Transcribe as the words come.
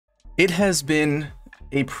It has been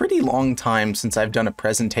a pretty long time since I've done a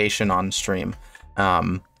presentation on stream.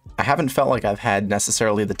 I haven't felt like I've had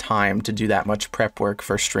necessarily the time to do that much prep work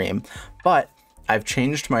for stream, but I've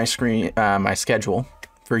changed my schedule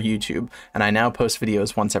for YouTube, and I now post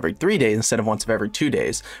videos once every 3 days instead of once every 2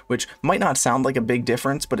 days, which might not sound like a big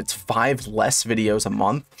difference, but it's 5 less videos a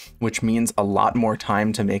month, which means a lot more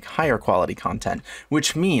time to make higher quality content,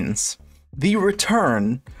 which means the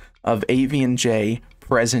return of AVNJ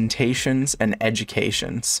presentations and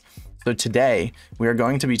educations. So today we are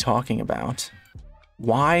going to be talking about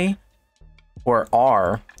why or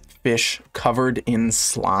are fish covered in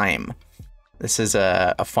slime. This is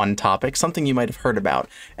a fun topic, something you might have heard about.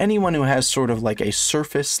 Anyone who has sort of like a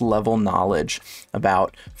surface level knowledge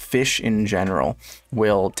about fish in general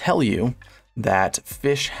will tell you that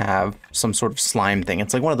fish have some sort of slime thing.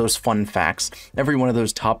 It's like one of those fun facts. Every one of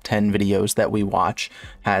those top 10 videos that we watch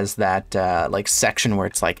has that like section where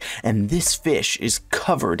it's like, and this fish is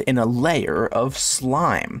covered in a layer of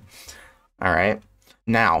slime. All right.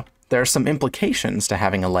 Now, there are some implications to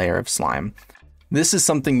having a layer of slime. This is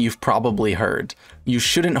something you've probably heard. You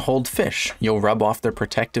shouldn't hold fish. You'll rub off their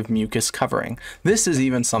protective mucus covering. This is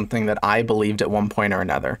even something that I believed at one point or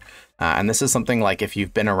another. And this is something like if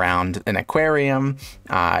you've been around an aquarium,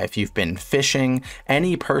 if you've been fishing,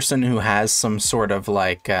 any person who has some sort of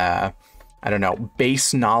like, I don't know,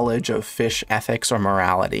 base knowledge of fish ethics or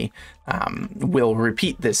morality will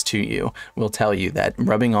repeat this to you, will tell you that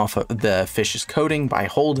rubbing off the fish's coating by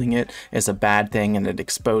holding it is a bad thing and it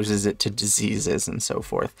exposes it to diseases and so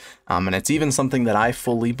forth. And it's even something that I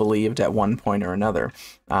fully believed at one point or another.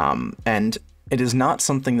 And it is not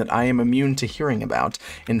something that I am immune to hearing about.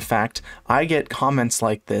 In fact, I get comments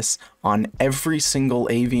like this on every single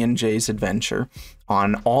AVNJ's adventure,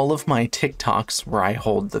 on all of my TikToks where I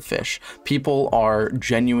hold the fish. People are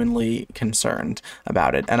genuinely concerned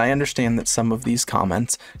about it. And I understand that some of these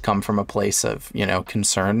comments come from a place of, you know,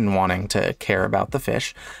 concern and wanting to care about the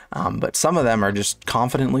fish. But some of them are just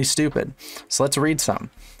confidently stupid. So let's read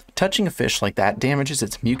some. Touching a fish like that damages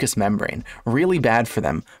its mucous membrane. Really bad for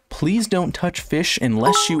them. Please don't touch fish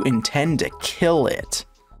unless you intend to kill it.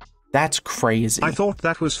 That's crazy. I thought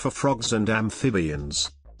that was for frogs and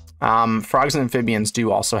amphibians. Frogs and amphibians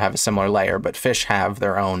do also have a similar layer, but fish have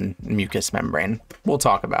their own mucous membrane. We'll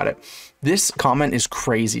talk about it. This comment is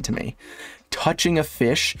crazy to me. Touching a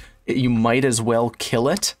fish, you might as well kill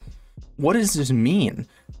it? What does this mean?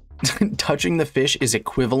 Touching the fish is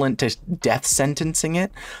equivalent to death sentencing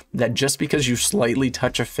it? That just because you slightly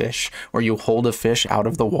touch a fish or you hold a fish out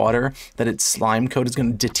of the water, that its slime coat is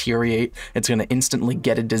going to deteriorate, it's going to instantly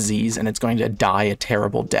get a disease, and it's going to die a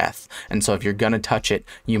terrible death. And so if you're going to touch it,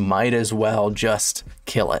 you might as well just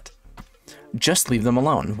kill it. Just leave them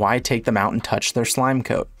alone. Why take them out and touch their slime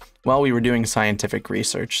coat? Well, we were doing scientific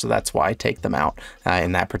research, so that's why I take them out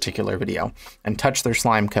in that particular video. And touch their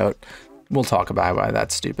slime coat. We'll talk about why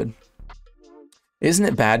that's stupid. Isn't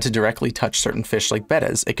it bad to directly touch certain fish like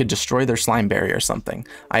bettas? It could destroy their slime barrier or something.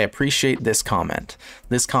 I appreciate this comment.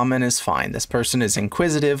 This comment is fine. This person is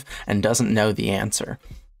inquisitive and doesn't know the answer.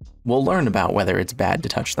 We'll learn about whether it's bad to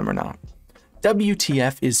touch them or not.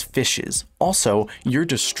 WTF is fishes. Also, you're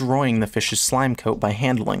destroying the fish's slime coat by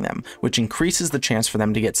handling them, which increases the chance for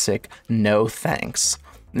them to get sick. No thanks.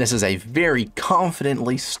 This is a very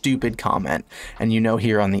confidently stupid comment, and you know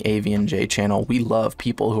here on the AVNJ channel, we love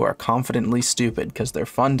people who are confidently stupid because they're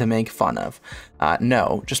fun to make fun of.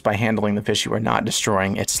 No, just by handling the fish, you are not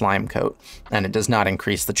destroying its slime coat, and it does not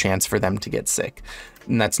increase the chance for them to get sick.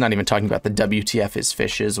 And that's not even talking about the WTF is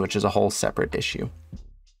fishes, which is a whole separate issue.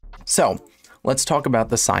 So, let's talk about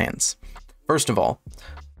the science. First of all,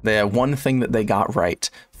 the one thing that they got right.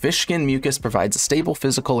 Fish skin mucus provides a stable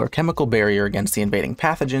physical or chemical barrier against the invading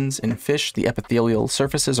pathogens. In fish, the epithelial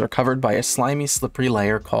surfaces are covered by a slimy, slippery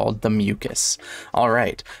layer called the mucus. All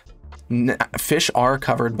right. Fish are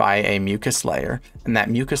covered by a mucus layer, and that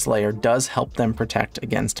mucus layer does help them protect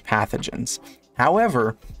against pathogens.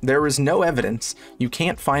 However, there is no evidence. You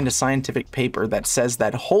can't find a scientific paper that says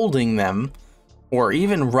that holding them or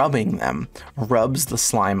even rubbing them rubs the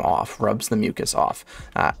slime off, rubs the mucus off,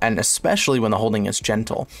 and especially when the holding is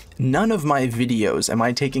gentle. None of my videos am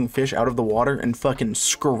I taking fish out of the water and fucking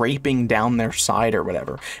scraping down their side or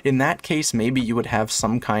whatever. In that case, maybe you would have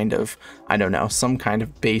some kind of, I don't know, some kind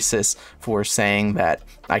of basis for saying that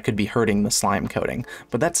I could be hurting the slime coating,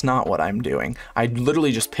 but that's not what I'm doing. I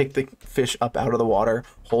literally just pick the fish up out of the water,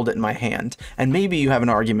 hold it in my hand, and maybe you have an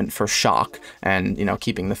argument for shock and, you know,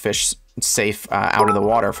 keeping the fish safe out of the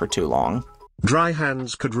water for too long. Dry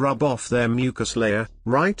hands could rub off their mucus layer,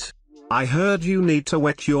 right? I heard you need to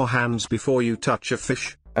wet your hands before you touch a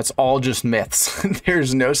fish. That's all just myths.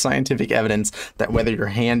 There's no scientific evidence that whether your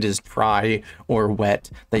hand is dry or wet,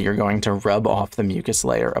 that you're going to rub off the mucus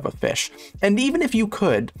layer of a fish. And even if you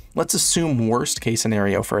could, let's assume worst case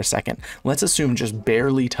scenario for a second. Let's assume just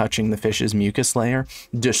barely touching the fish's mucus layer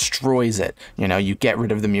destroys it. You know, you get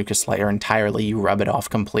rid of the mucus layer entirely, you rub it off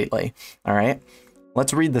completely. All right.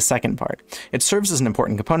 Let's read the second part. It serves as an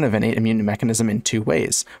important component of innate immune mechanism in two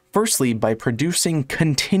ways. Firstly, by producing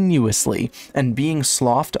continuously and being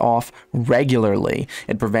sloughed off regularly,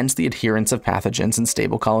 it prevents the adherence of pathogens and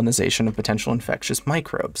stable colonization of potential infectious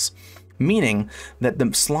microbes. Meaning that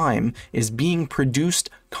the slime is being produced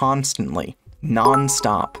constantly,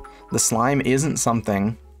 non-stop. The slime isn't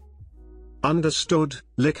something... Understood.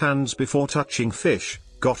 Lick hands before touching fish.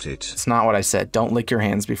 Got it. It's not what I said. Don't lick your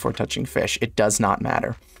hands before touching fish. It does not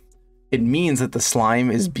matter. It means that the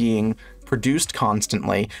slime is being produced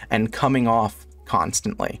constantly and coming off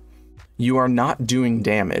constantly. You are not doing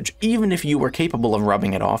damage, even if you were capable of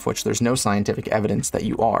rubbing it off, which there's no scientific evidence that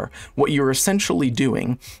you are. What you're essentially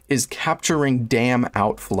doing is capturing dam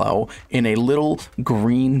outflow in a little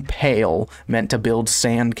green pail meant to build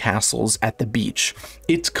sand castles at the beach.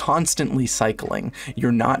 It's constantly cycling.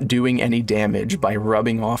 You're not doing any damage by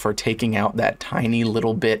rubbing off or taking out that tiny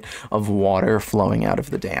little bit of water flowing out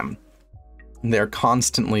of the dam. They're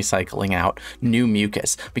constantly cycling out new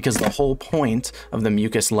mucus because the whole point of the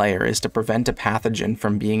mucus layer is to prevent a pathogen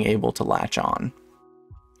from being able to latch on.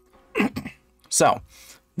 So,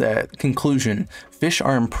 the conclusion, fish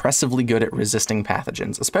are impressively good at resisting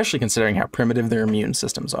pathogens, especially considering how primitive their immune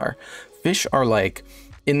systems are. Fish are like,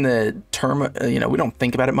 in the term, we don't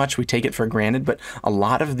think about it much, we take it for granted, but a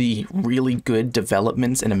lot of the really good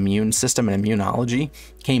developments in immune system and immunology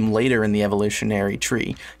came later in the evolutionary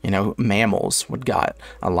tree. Mammals would got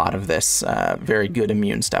a lot of this very good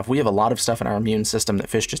immune stuff. We have a lot of stuff in our immune system that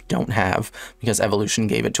fish just don't have because evolution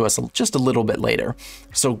gave it to us just a little bit later.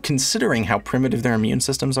 So considering how primitive their immune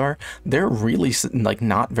systems are, they're really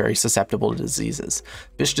not very susceptible to diseases.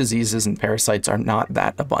 Fish diseases and parasites are not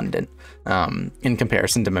that abundant in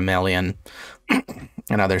comparison to mammalian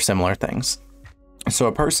and other similar things. So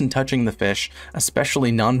a person touching the fish,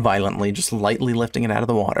 especially non-violently, just lightly lifting it out of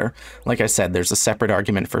the water, like I said, there's a separate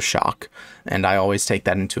argument for shock, and I always take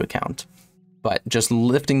that into account. But just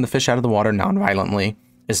lifting the fish out of the water non-violently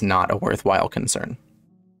is not a worthwhile concern.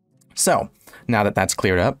 So, now that that's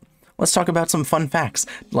cleared up, let's talk about some fun facts.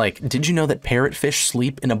 Like, did you know that parrotfish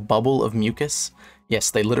sleep in a bubble of mucus?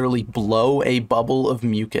 Yes, they literally blow a bubble of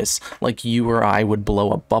mucus like you or I would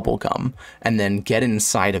blow a bubble gum, and then get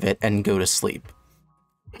inside of it and go to sleep.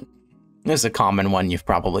 This is a common one you've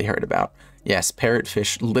probably heard about. Yes,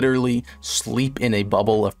 parrotfish literally sleep in a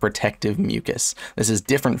bubble of protective mucus. This is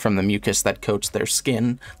different from the mucus that coats their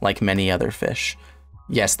skin, like many other fish.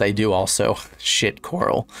 Yes, they do also shit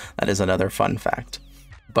coral. That is another fun fact.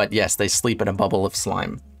 But yes, they sleep in a bubble of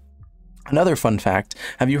slime. Another fun fact,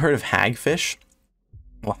 have you heard of hagfish?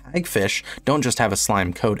 Well, hagfish don't just have a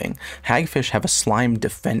slime coating. Hagfish have a slime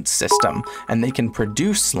defense system, and they can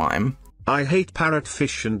produce slime. I hate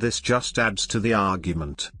parrotfish, and this just adds to the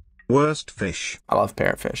argument. Worst fish. I love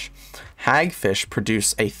parrotfish. Hagfish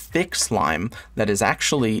produce a thick slime that is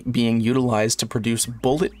actually being utilized to produce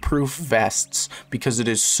bulletproof vests because it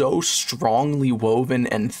is so strongly woven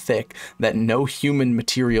and thick that no human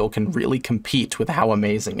material can really compete with how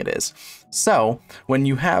amazing it is. So, when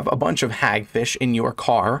you have a bunch of hagfish in your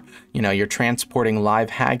car, you're transporting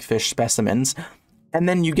live hagfish specimens, and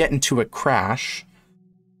then you get into a crash,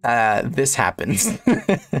 this happens.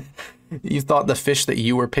 You thought the fish that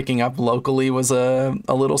you were picking up locally was a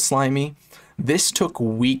little slimy? This took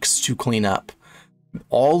weeks to clean up.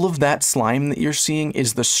 All of that slime that you're seeing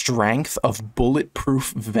is the strength of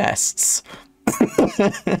bulletproof vests.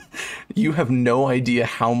 You have no idea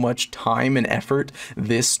how much time and effort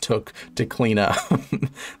this took to clean up.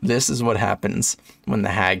 This is what happens when the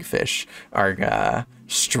hagfish are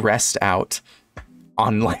stressed out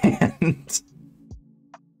on land.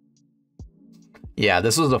 Yeah,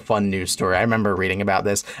 this was a fun news story. I remember reading about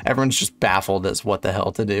this. Everyone's just baffled as what the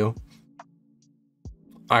hell to do.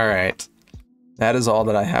 All right. That is all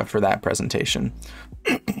that I have for that presentation.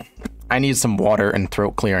 I need some water and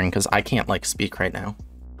throat clearing because I can't speak right now.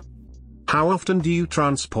 How often do you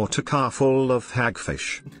transport a car full of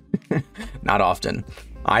hagfish? Not often.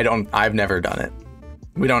 I've never done it.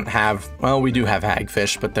 We don't have, well, we do have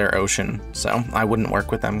hagfish, but they're ocean, so I wouldn't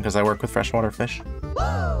work with them because I work with freshwater fish.